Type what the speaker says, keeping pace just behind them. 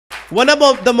One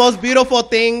of the most beautiful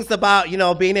things about,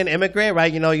 being an immigrant,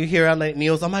 right? You hear on the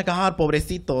news, oh my God,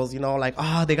 pobrecitos, like,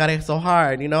 oh, they got it so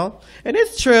hard, And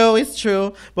it's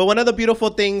true. But one of the beautiful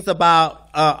things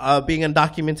about being a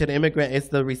undocumented immigrant is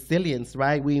the resilience,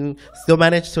 right? We still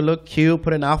manage to look cute,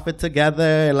 put an outfit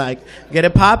together, and like get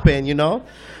it popping,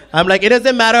 I'm like, it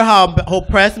doesn't matter how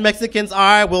oppressed Mexicans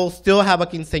are, we'll still have a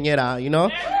quinceañera,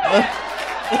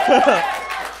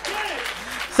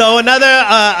 So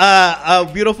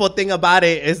another beautiful thing about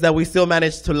it is that we still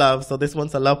manage to love. So this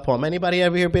one's a love poem. Anybody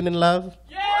ever here been in love?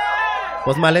 Yeah!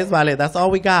 Pues males vale. That's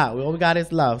all we got. All we got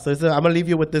is love. So I'm going to leave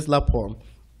you with this love poem.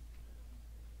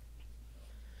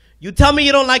 You tell me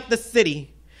you don't like the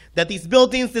city, that these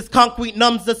buildings, this concrete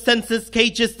numbs the senses,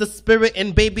 cages the spirit,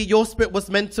 and baby, your spirit was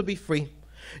meant to be free.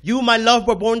 You, my love,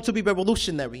 were born to be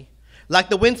revolutionary. Like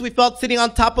the winds we felt sitting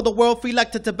on top of the world, free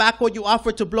like the tobacco you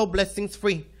offer to blow blessings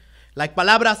free. Like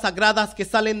palabras sagradas que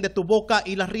salen de tu boca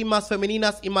y las rimas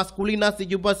femeninas y masculinas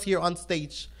that you bust here on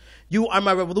stage. You are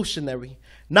my revolutionary.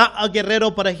 Not a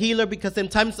guerrero, but a healer, because in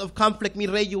times of conflict, mi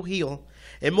rey, you heal.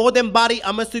 And more than body,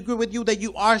 I must agree with you that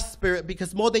you are spirit,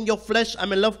 because more than your flesh,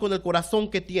 I'm in love con el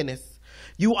corazón que tienes.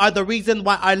 You are the reason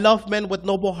why I love men with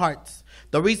noble hearts.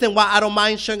 The reason why I don't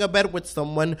mind sharing a bed with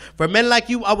someone. For men like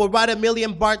you, I will ride a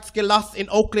million BARTs, get lost in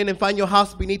Oakland, and find your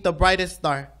house beneath the brightest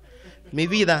star. Mi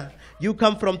vida. You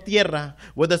come from tierra,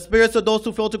 where the spirits of those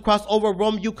who fail to cross over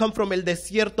roam. You come from el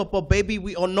desierto, but baby,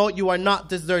 we all know you are not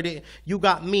deserted. You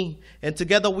got me, and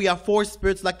together we are four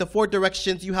spirits, like the four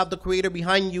directions. You have the creator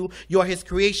behind you. You are his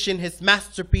creation, his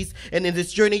masterpiece, and in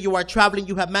this journey you are traveling,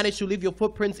 you have managed to leave your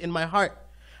footprints in my heart.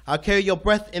 I'll carry your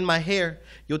breath in my hair,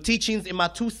 your teachings in my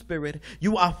two-spirit.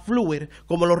 You are fluid,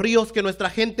 como los ríos que nuestra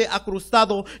gente ha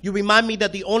cruzado. You remind me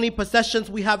that the only possessions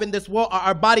we have in this world are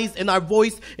our bodies and our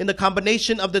voice, and the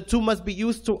combination of the two must be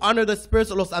used to honor the spirits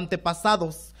of los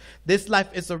antepasados. This life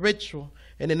is a ritual,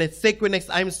 and in its sacredness,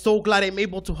 I am so glad I'm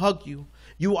able to hug you.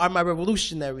 You are my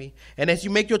revolutionary. And as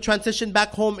you make your transition back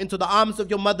home into the arms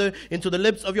of your mother, into the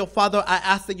lips of your father, I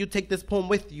ask that you take this poem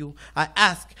with you. I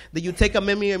ask that you take a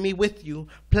memory of me with you.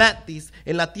 Plant these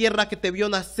en la tierra que te vio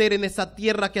nacer, en esa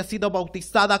tierra que ha sido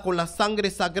bautizada con la sangre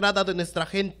sagrada de nuestra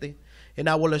gente. And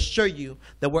I will assure you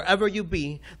that wherever you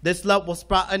be, this love will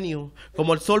sprout anew.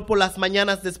 Como el sol por las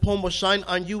mañanas, this poem will shine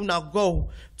on you. Now go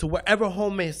to wherever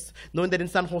home is, knowing that in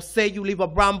San Jose you leave a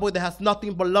brown boy that has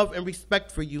nothing but love and respect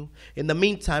for you. In the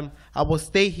meantime, I will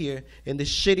stay here in this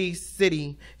shitty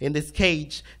city, in this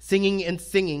cage, singing and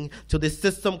singing till this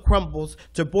system crumbles,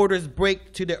 till borders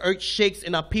break, till the earth shakes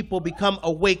and our people become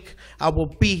awake. I will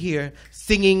be here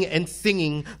singing and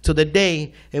singing till the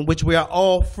day in which we are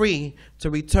all free to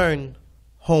return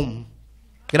home.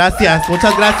 Gracias.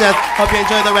 Muchas gracias. Hope you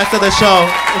enjoy the rest of the show.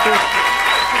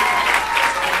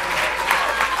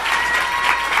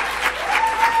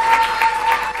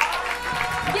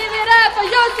 Give it up for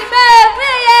Yosimar!